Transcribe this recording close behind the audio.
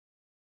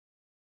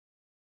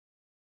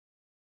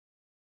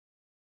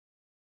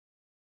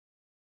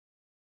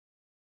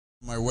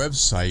My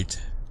website,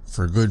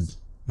 for a good,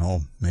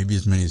 maybe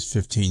as many as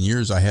 15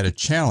 years, I had a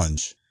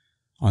challenge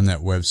on that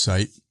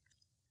website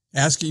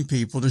asking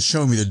people to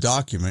show me the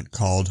document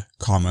called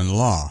common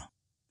law.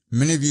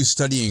 Many of you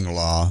studying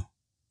law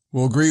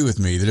will agree with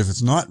me that if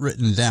it's not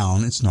written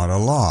down, it's not a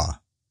law.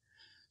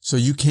 So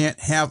you can't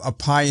have a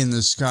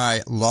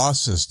pie-in-the-sky law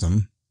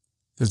system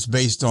that's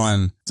based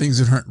on things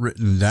that aren't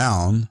written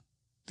down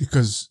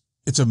because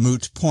it's a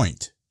moot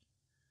point.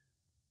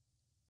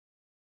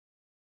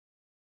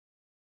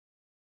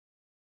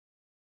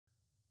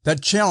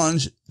 That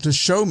challenge to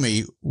show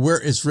me where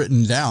it's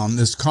written down,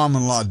 this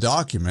common law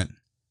document,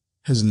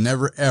 has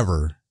never,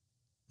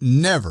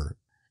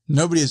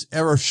 nobody has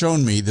ever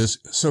shown me this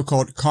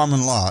so-called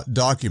common law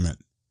document.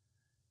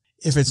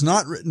 If it's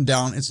not written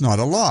down, it's not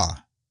a law.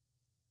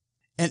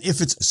 And if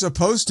it's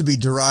supposed to be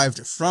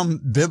derived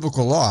from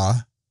biblical law,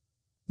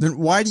 then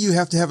why do you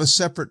have to have a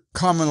separate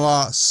common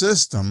law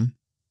system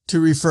to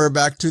refer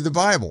back to the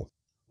Bible?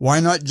 Why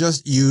not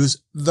just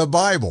use the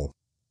Bible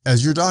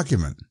as your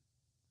document?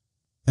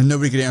 And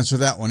nobody could answer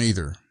that one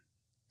either,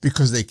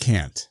 because they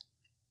can't.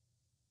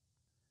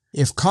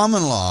 If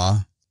common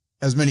law,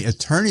 as many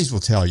attorneys will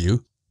tell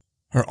you,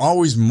 are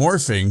always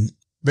morphing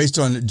based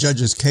on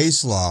judges'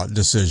 case law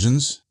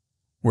decisions,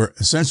 where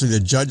essentially the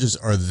judges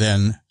are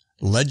then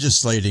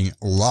legislating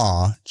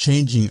law,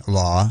 changing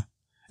law,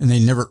 and they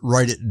never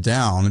write it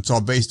down, it's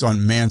all based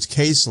on man's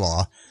case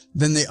law,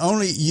 then they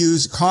only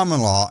use common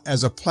law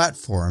as a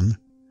platform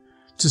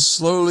to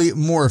slowly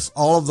morph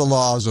all of the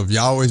laws of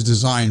Yahweh's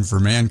design for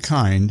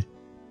mankind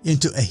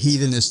into a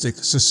heathenistic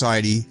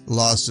society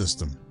law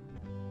system.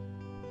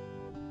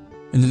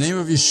 In the name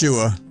of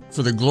Yeshua,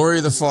 for the glory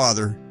of the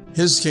Father,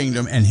 His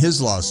kingdom, and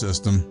His law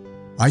system,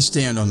 I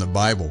stand on the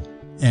Bible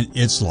and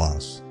its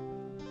laws.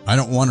 I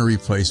don't want a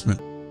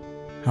replacement.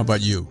 How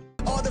about you?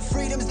 All the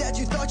freedoms that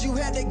you thought you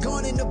had, they're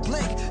gone in a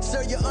blink.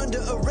 Sir, you're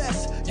under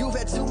arrest. You've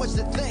had too much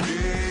to think.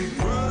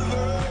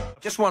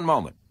 Just one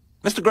moment.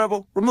 Mr.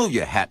 Grubble, remove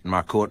your hat in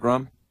my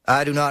courtroom.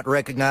 I do not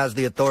recognize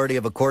the authority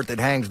of a court that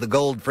hangs the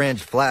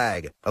gold-fringed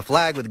flag. A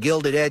flag with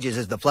gilded edges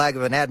is the flag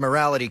of an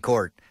admiralty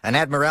court. An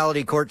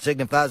admiralty court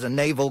signifies a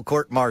naval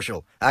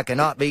court-martial. I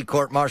cannot be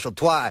court-martialed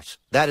twice.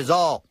 That is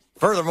all.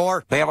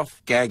 Furthermore,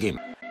 Bailiff, gag him.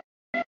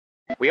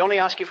 We only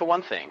ask you for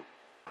one thing.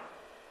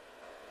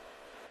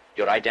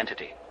 Your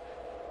identity.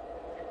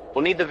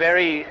 We'll need the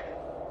very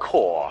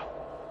core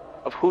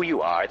of who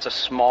you are. It's a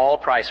small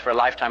price for a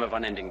lifetime of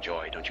unending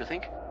joy, don't you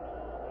think?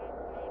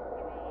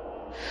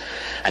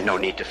 And no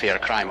need to fear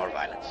crime or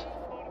violence.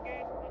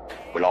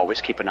 We'll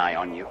always keep an eye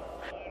on you.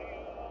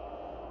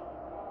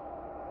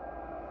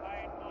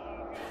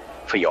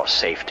 For your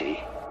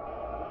safety.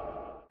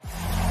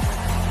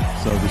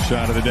 So the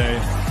shot of the day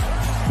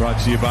brought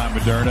to you by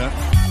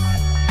Moderna.